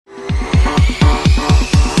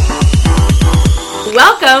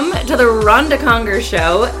Welcome to the Rhonda Conger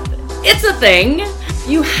Show. It's a thing.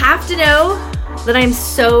 You have to know that I'm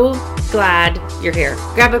so glad you're here.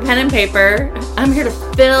 Grab a pen and paper. I'm here to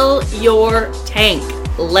fill your tank.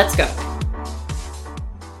 Let's go.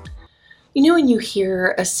 You know when you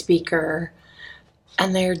hear a speaker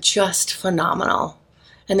and they're just phenomenal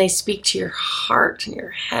and they speak to your heart and your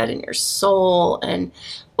head and your soul and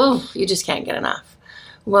you just can't get enough.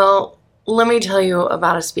 Well, let me tell you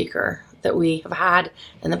about a speaker that we have had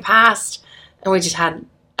in the past, and we just had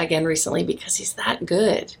again recently because he's that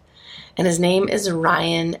good. And his name is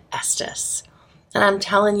Ryan Estis. And I'm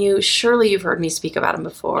telling you, surely you've heard me speak about him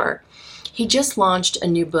before. He just launched a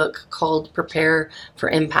new book called Prepare for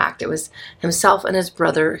Impact. It was himself and his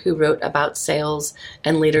brother who wrote about sales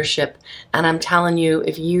and leadership. And I'm telling you,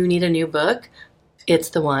 if you need a new book, it's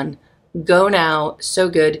the one. Go now. So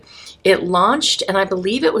good. It launched, and I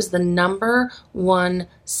believe it was the #1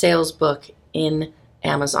 sales book in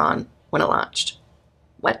Amazon when it launched.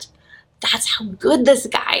 What? That's how good this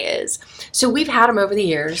guy is. So we've had him over the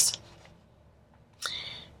years.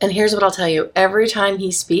 And here's what I'll tell you. Every time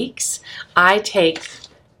he speaks, I take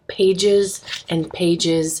pages and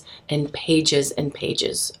pages and pages and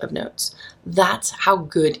pages of notes. That's how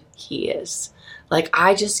good he is. Like,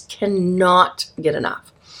 I just cannot get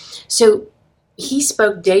enough. So he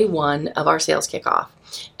spoke day one of our sales kickoff,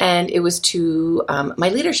 and it was to my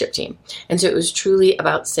leadership team. And so it was truly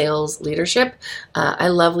about sales leadership. I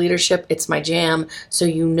love leadership. It's my jam. So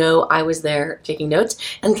you know I was there taking notes.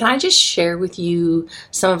 And can I just share with you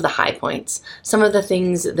some of the high points, some of the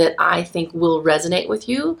things that I think will resonate with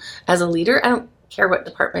you as a leader? I don't care what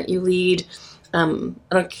department you lead. I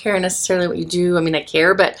don't care necessarily what you do. I mean, I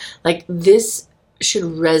care, but like this should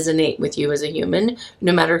resonate with you as a human,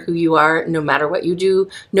 no matter who you are, no matter what you do,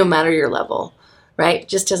 no matter your level, right?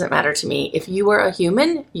 Just doesn't matter to me. If you are a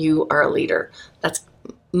human, you are a leader. That's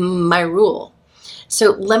my rule.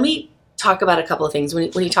 So let me talk about a couple of things.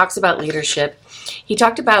 When he talks about leadership, he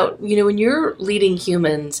talked about, when you're leading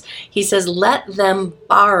humans, he says, let them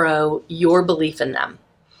borrow your belief in them.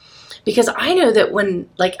 Because I know that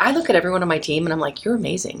when, I look at everyone on my team and I'm like, you're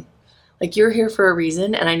amazing. Like, you're here for a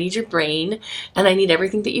reason, and I need your brain, and I need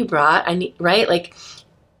everything that you brought. I need, right?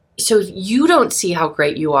 So if you don't see how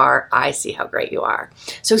great you are, I see how great you are.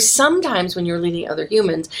 So sometimes when you're leading other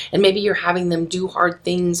humans, and maybe you're having them do hard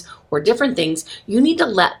things or different things, you need to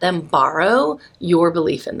let them borrow your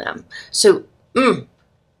belief in them. So,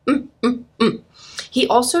 He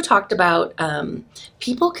also talked about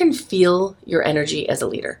people can feel your energy as a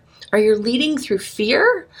leader. Are you leading through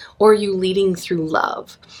fear, or are you leading through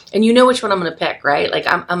love? And you know which one I'm going to pick, right?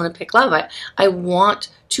 I'm going to pick love. I want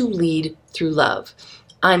to lead through love.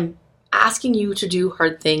 I'm asking you to do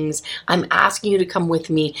hard things. I'm asking you to come with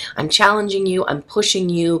me. I'm challenging you. I'm pushing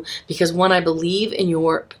you because, one, I believe in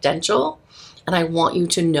your potential, and I want you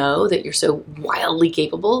to know that you're so wildly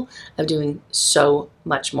capable of doing so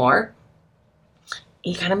much more.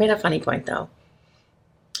 He kind of made a funny point, though.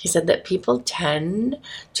 He said that people tend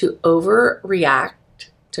to overreact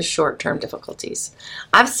to short-term difficulties.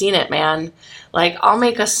 I've seen it, man. I'll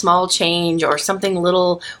make a small change or something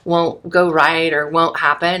little won't go right or won't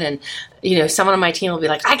happen. And, someone on my team will be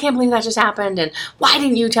like, I can't believe that just happened. And why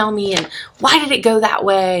didn't you tell me? And why did it go that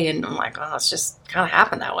way? And I'm like, oh, it's just kind of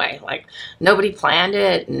happened that way. Nobody planned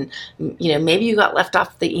it. And, maybe you got left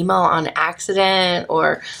off the email on accident,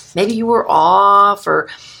 or maybe you were off, or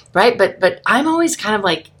right? But I'm always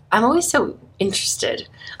I'm always so interested.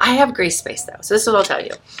 I have grace space though. So this is what I'll tell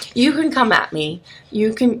you. You can come at me.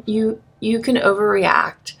 You can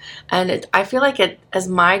overreact. And I feel like as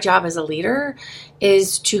my job as a leader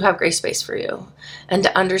is to have grace space for you and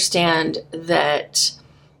to understand that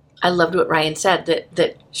I loved what Ryan said,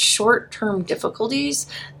 that short-term difficulties,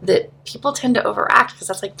 that people tend to overact because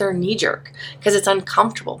that's their knee-jerk, because it's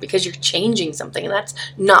uncomfortable, because you're changing something, and that's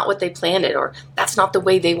not what they planned it, or that's not the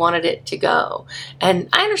way they wanted it to go. And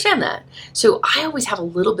I understand that. So I always have a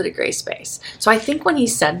little bit of grace space. So I think when he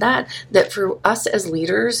said that for us as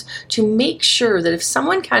leaders to make sure that if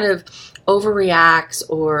someone kind of overreacts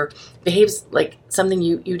or behaves like something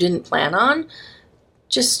you didn't plan on,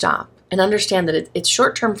 just stop. And understand that it's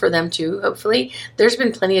short-term for them too, hopefully. There's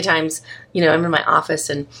been plenty of times, I'm in my office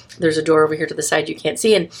and there's a door over here to the side you can't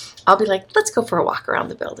see. And I'll be like, let's go for a walk around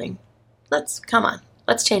the building. Come on.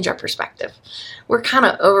 Let's change our perspective. We're kind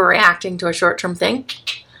of overreacting to a short-term thing.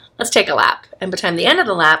 Let's take a lap. And by the time the end of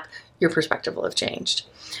the lap, your perspective will have changed.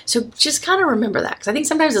 So just kind of remember that. Because I think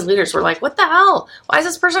sometimes as leaders, we're like, what the hell? Why is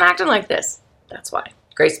this person acting like this? That's why.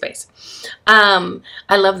 Gray space. I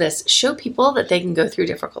love this. Show people that they can go through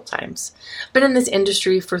difficult times. Been in this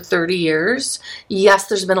industry for 30 years. Yes,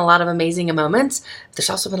 there's been a lot of amazing moments.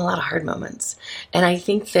 There's also been a lot of hard moments. And I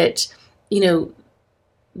think that,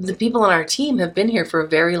 the people on our team have been here for a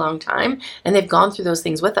very long time, and they've gone through those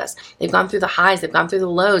things with us. They've gone through the highs, they've gone through the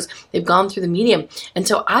lows, they've gone through the medium. And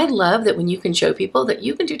so I love that when you can show people that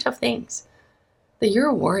you can do tough things, that you're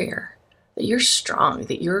a warrior, that you're strong,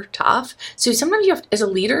 that you're tough. So sometimes you have, as a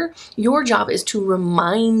leader, your job is to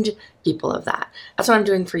remind people of that. That's what I'm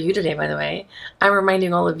doing for you today, by the way. I'm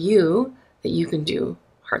reminding all of you that you can do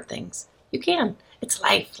hard things. You can. It's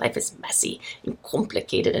life. Life is messy and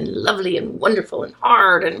complicated and lovely and wonderful and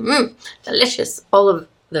hard and delicious, all of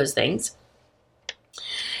those things.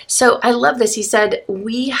 So I love this. He said,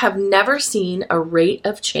 we have never seen a rate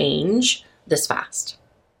of change this fast.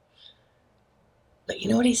 But you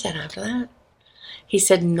know what he said after that? He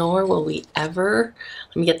said, nor will we ever,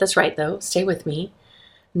 let me get this right though, stay with me,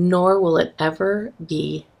 nor will it ever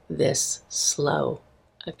be this slow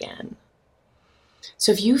again.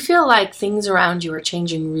 So if you feel like things around you are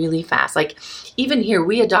changing really fast, like even here,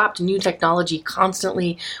 we adopt new technology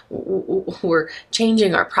constantly. We're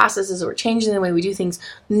changing our processes. We're changing the way we do things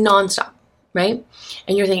nonstop, right?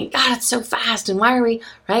 And you're thinking, God, it's so fast. And why are we,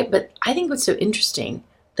 right? But I think what's so interesting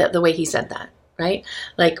that the way he said that, right?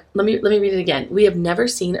 Like, let me read it again. We have never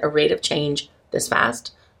seen a rate of change this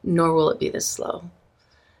fast, nor will it be this slow.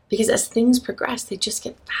 Because as things progress, they just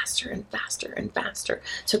get faster and faster and faster.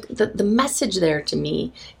 So the message there to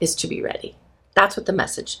me is to be ready. That's what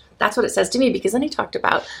it says to me. Because then he talked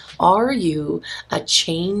about, are you a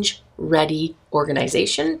change-ready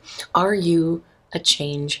organization? Are you a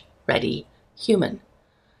change-ready human?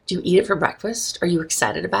 Do you eat it for breakfast? Are you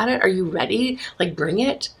excited about it? Are you ready? Like, bring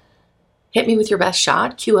it. Hit me with your best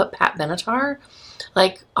shot. Cue up Pat Benatar.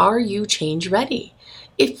 Like, are you change-ready?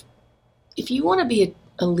 If you want to be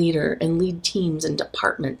a leader and lead teams and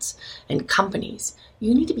departments and companies,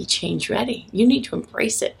 you need to be change ready. You need to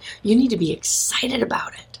embrace it. You need to be excited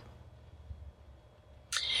about it.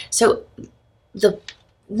 So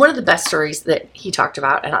one of the best stories that he talked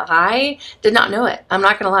about, and I did not know it, I'm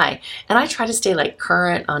not going to lie. And I try to stay like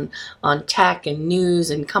current on tech and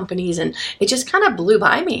news and companies, and it just kind of blew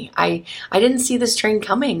by me. I didn't see this train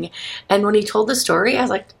coming. And when he told the story, I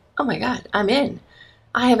was like, oh my God, I'm in.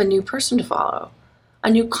 I have a new person to follow. A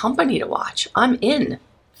new company to watch. I'm in.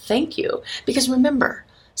 Thank you. Because remember,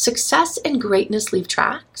 success and greatness leave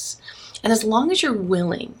tracks. And as long as you're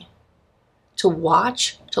willing to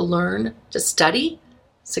watch, to learn, to study,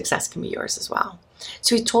 success can be yours as well.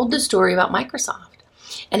 So he told the story about Microsoft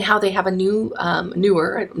and how they have a don't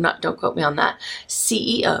quote me on that,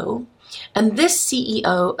 CEO. And this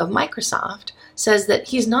CEO of Microsoft says that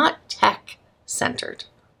he's not tech-centered.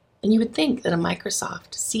 And you would think that a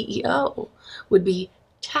Microsoft CEO would be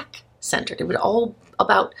tech-centered. It would all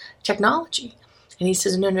about technology. And he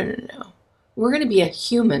says, no. We're going to be a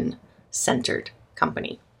human-centered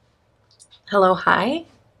company. Hello, hi.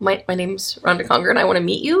 My name's Rhonda Conger and I want to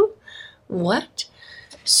meet you. What?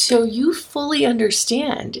 So you fully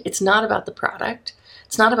understand it's not about the product.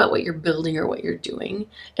 It's not about what you're building or what you're doing.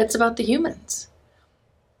 It's about the humans.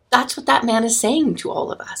 That's what that man is saying to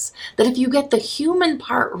all of us. That if you get the human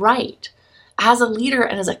part right, as a leader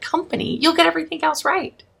and as a company, you'll get everything else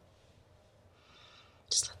right.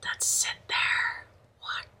 Just let that sit there.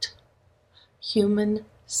 What?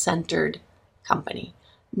 Human-centered company,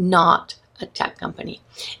 not a tech company.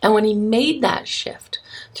 And when he made that shift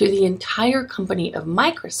through the entire company of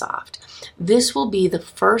Microsoft, this will be the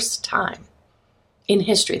first time in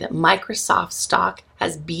history that Microsoft stock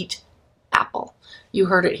has beat Apple. You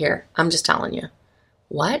heard it here. I'm just telling you.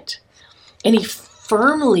 What? And he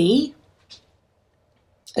firmly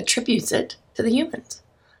attributes it to the humans,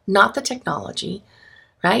 not the technology,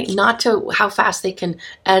 right? Not to how fast they can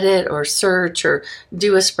edit or search or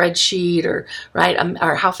do a spreadsheet or, right,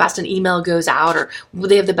 or how fast an email goes out or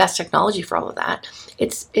they have the best technology for all of that.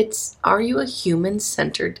 It's are you a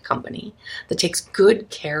human-centered company that takes good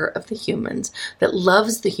care of the humans, that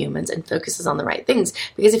loves the humans and focuses on the right things?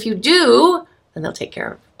 Because if you do, then they'll take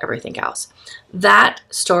care of everything else. That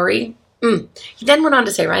story, he then went on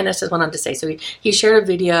to say, Ryan Estis went on to say, so he shared a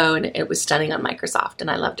video and it was stunning on Microsoft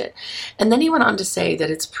and I loved it. And then he went on to say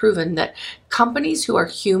that it's proven that companies who are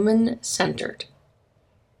human-centered,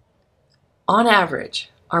 on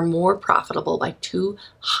average, are more profitable by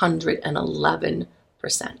 211%.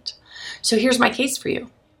 So here's my case for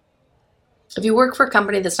you. If you work for a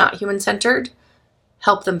company that's not human-centered,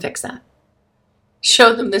 help them fix that.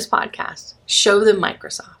 Show them this podcast. Show them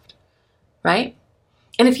Microsoft, right?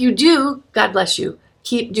 And if you do, God bless you.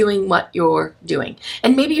 Keep doing what you're doing.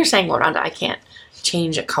 And maybe you're saying, well, Rhonda, I can't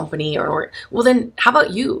change a company or well, then how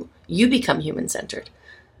about you? You become human-centered.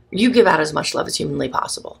 You give out as much love as humanly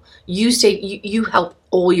possible. You help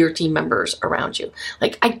all your team members around you.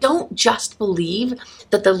 Like, I don't just believe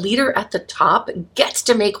that the leader at the top gets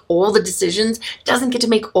to make all the decisions, doesn't get to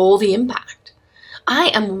make all the impact.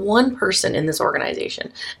 I am one person in this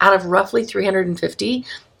organization out of roughly 350.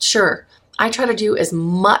 Sure, I try to do as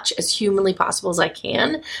much as humanly possible as I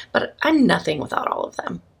can, but I'm nothing without all of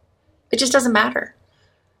them. It just doesn't matter.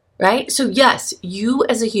 Right? So yes, you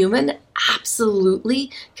as a human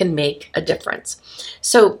absolutely can make a difference.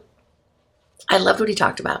 So I loved what he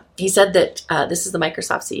talked about. He said that this is the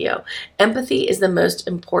Microsoft CEO. Empathy is the most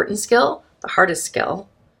important skill, the hardest skill,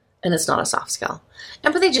 and it's not a soft skill.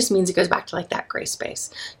 Empathy just means it goes back to like that gray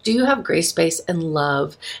space. Do you have gray space and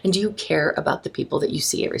love? And do you care about the people that you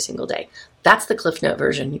see every single day? That's the Cliff Note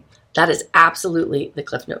version. That is absolutely the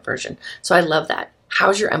Cliff Note version. So I love that.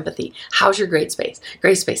 How's your empathy? How's your great space?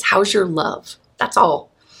 Great space. How's your love? That's all.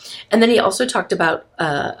 And then he also talked about,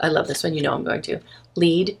 I love this one, you know I'm going to,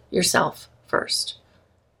 lead yourself first.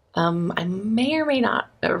 I may or may not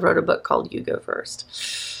have wrote a book called You Go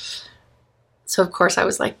First. So of course I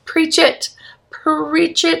was like, preach it,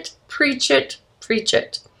 preach it, preach it, preach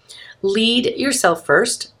it. Lead yourself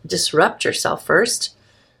first, disrupt yourself first,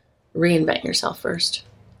 reinvent yourself first.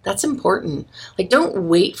 That's important. Like, don't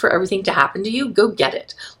wait for everything to happen to you. Go get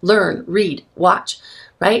it. Learn, read, watch,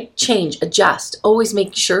 right? Change, adjust. Always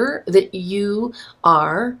make sure that you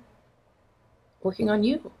are working on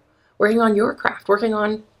you, working on your craft, working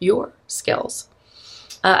on your skills.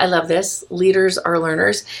 I love this. Leaders are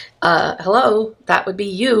learners. Hello, that would be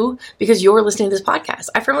you because you're listening to this podcast.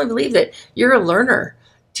 I firmly believe that you're a learner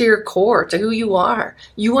to your core, to who you are.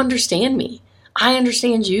 You understand me. I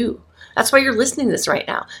understand you. That's why you're listening to this right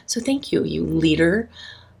now. So thank you, you leader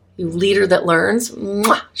that learns.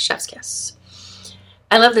 Mwah, chef's kiss.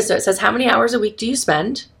 I love this. So it says, how many hours a week do you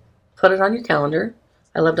spend? Put it on your calendar.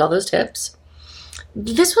 I loved all those tips.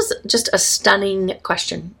 This was just a stunning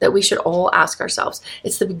question that we should all ask ourselves.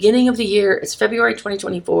 It's the beginning of the year. It's February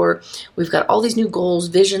 2024. We've got all these new goals,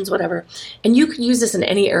 visions, whatever. And you could use this in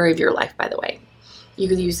any area of your life, by the way. You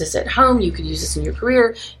could use this at home. You could use this in your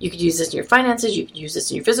career. You could use this in your finances. You could use this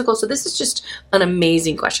in your physical. So this is just an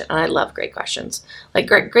amazing question. And I love great questions. Like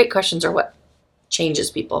great questions are what changes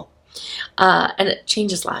people. And it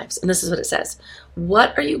changes lives. And this is what it says.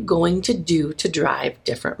 What are you going to do to drive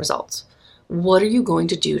different results? What are you going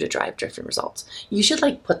to do to drive different results? You should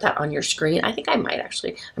like put that on your screen. I think I might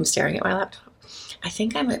actually. I'm staring at my laptop. I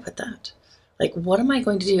think I might put that. Like, what am I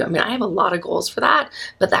going to do? I mean, I have a lot of goals for that,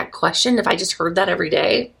 but that question, if I just heard that every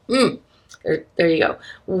day, there you go.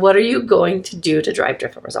 What are you going to do to drive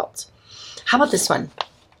different results? How about this one?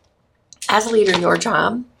 As a leader, your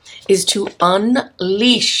job is to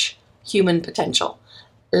unleash human potential.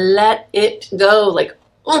 Let it go.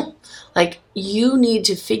 Like you need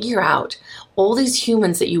to figure out all these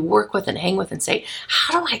humans that you work with and hang with and say,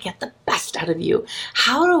 how do I get the best out of you?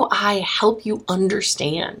 How do I help you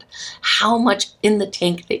understand how much in the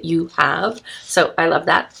tank that you have? So I love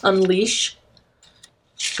that. Unleash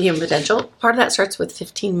the human potential. Part of that starts with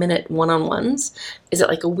 15-minute one-on-ones. Is it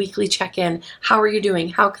like a weekly check-in? How are you doing?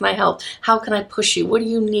 How can I help? How can I push you? What do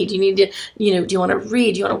you need? Do you need to, do you want to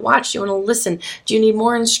read? Do you want to watch? Do you want to listen? Do you need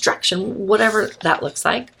more instruction? Whatever that looks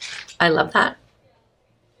like. I love that.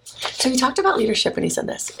 So he talked about leadership and he said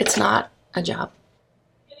this. It's not a job.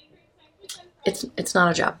 It's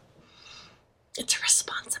not a job. It's a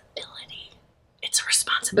responsibility. It's a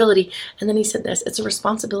responsibility. And then he said this. It's a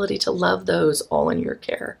responsibility to love those all in your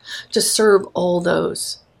care, to serve all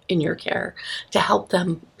those in your care, to help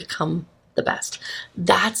them become the best.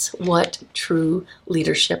 That's what true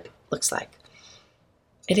leadership looks like.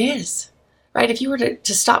 It is. Right? If you were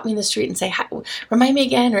to stop me in the street and say, remind me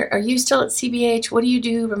again, or are you still at CBH? What do you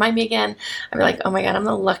do? Remind me again. I'd be like, oh my God, I'm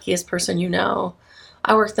the luckiest person you know.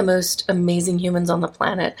 I work the most amazing humans on the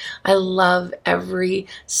planet. I love every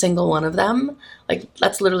single one of them. Like,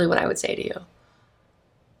 that's literally what I would say to you.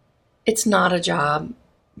 It's not a job.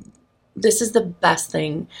 This is the best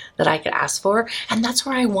thing that I could ask for. And that's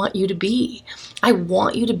where I want you to be. I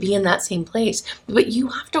want you to be in that same place. But you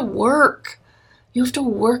have to work. You have to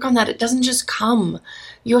work on that. It doesn't just come.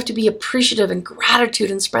 You have to be appreciative and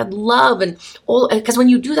gratitude and spread love and all, because when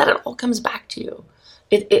you do that, it all comes back to you.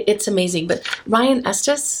 It's amazing. But Ryan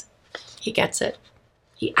Estis, he gets it.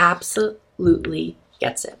 He absolutely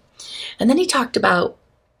gets it. And then he talked about,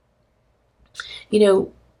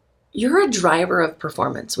 you're a driver of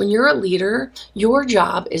performance. When you're a leader, your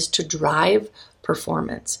job is to drive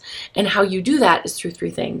performance. And how you do that is through 3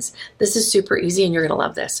 things. This is super easy and you're going to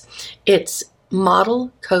love this. It's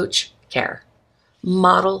model, coach, care.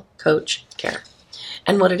 Model, coach, care.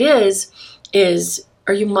 And what it is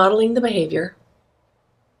are you modeling the behavior,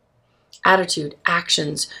 attitude,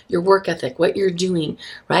 actions, your work ethic, what you're doing,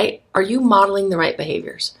 right? Are you modeling the right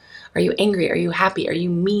behaviors? Are you angry? Are you happy? Are you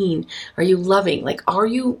mean? Are you loving?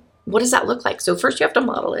 What does that look like? So first you have to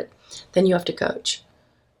model it, then you have to coach.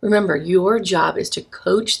 Remember, your job is to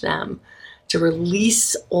coach them to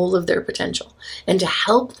release all of their potential and to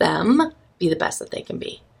help them be the best that they can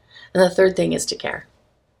be. And the third thing is to care.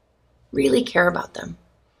 Really care about them.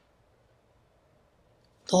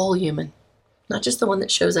 The whole human, not just the one that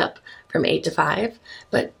shows up from 8 to 5,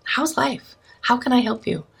 but how's life? How can I help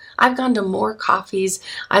you? I've gone to more coffees.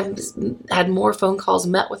 I've had more phone calls,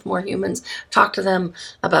 met with more humans, talked to them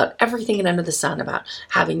about everything and under the sun, about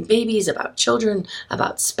having babies, about children,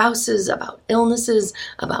 about spouses, about illnesses,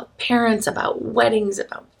 about parents, about weddings,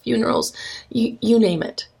 about funerals, you name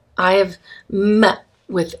it. I have met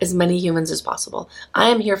with as many humans as possible. I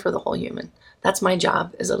am here for the whole human. That's my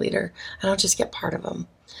job as a leader. I don't just get part of them.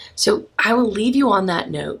 So I will leave you on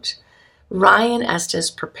that note. Ryan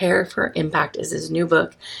Estis, Prepare for Impact, is his new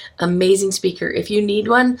book. Amazing speaker. If you need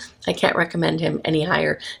one, I can't recommend him any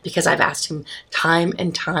higher because I've asked him time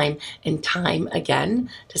and time and time again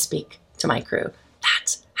to speak to my crew.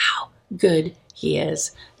 That's how good he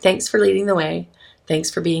is. Thanks for leading the way. Thanks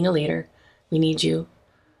for being a leader. We need you.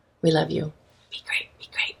 We love you. Be great, be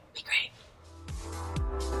great, be great.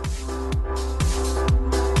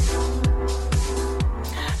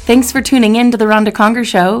 Thanks for tuning in to the Rhonda Conger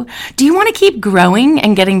Show. Do you want to keep growing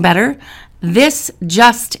and getting better? This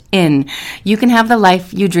just in. You can have the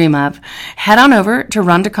life you dream of. Head on over to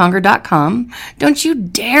rhondaconger.com. Don't you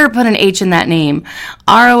dare put an H in that name.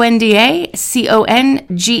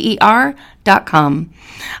 RONDACONGER.com.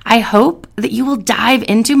 I hope that you will dive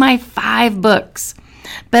into my 5 books.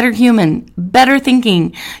 Better Human, Better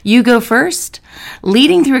Thinking, You Go First,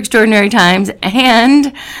 Leading Through Extraordinary Times,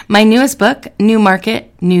 and my newest book, New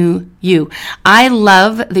Market, New You. I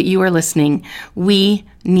love that you are listening. We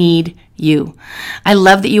need you. I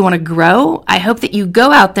love that you want to grow. I hope that you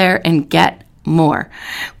go out there and get more.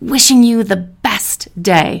 Wishing you the best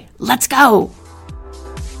day. Let's go.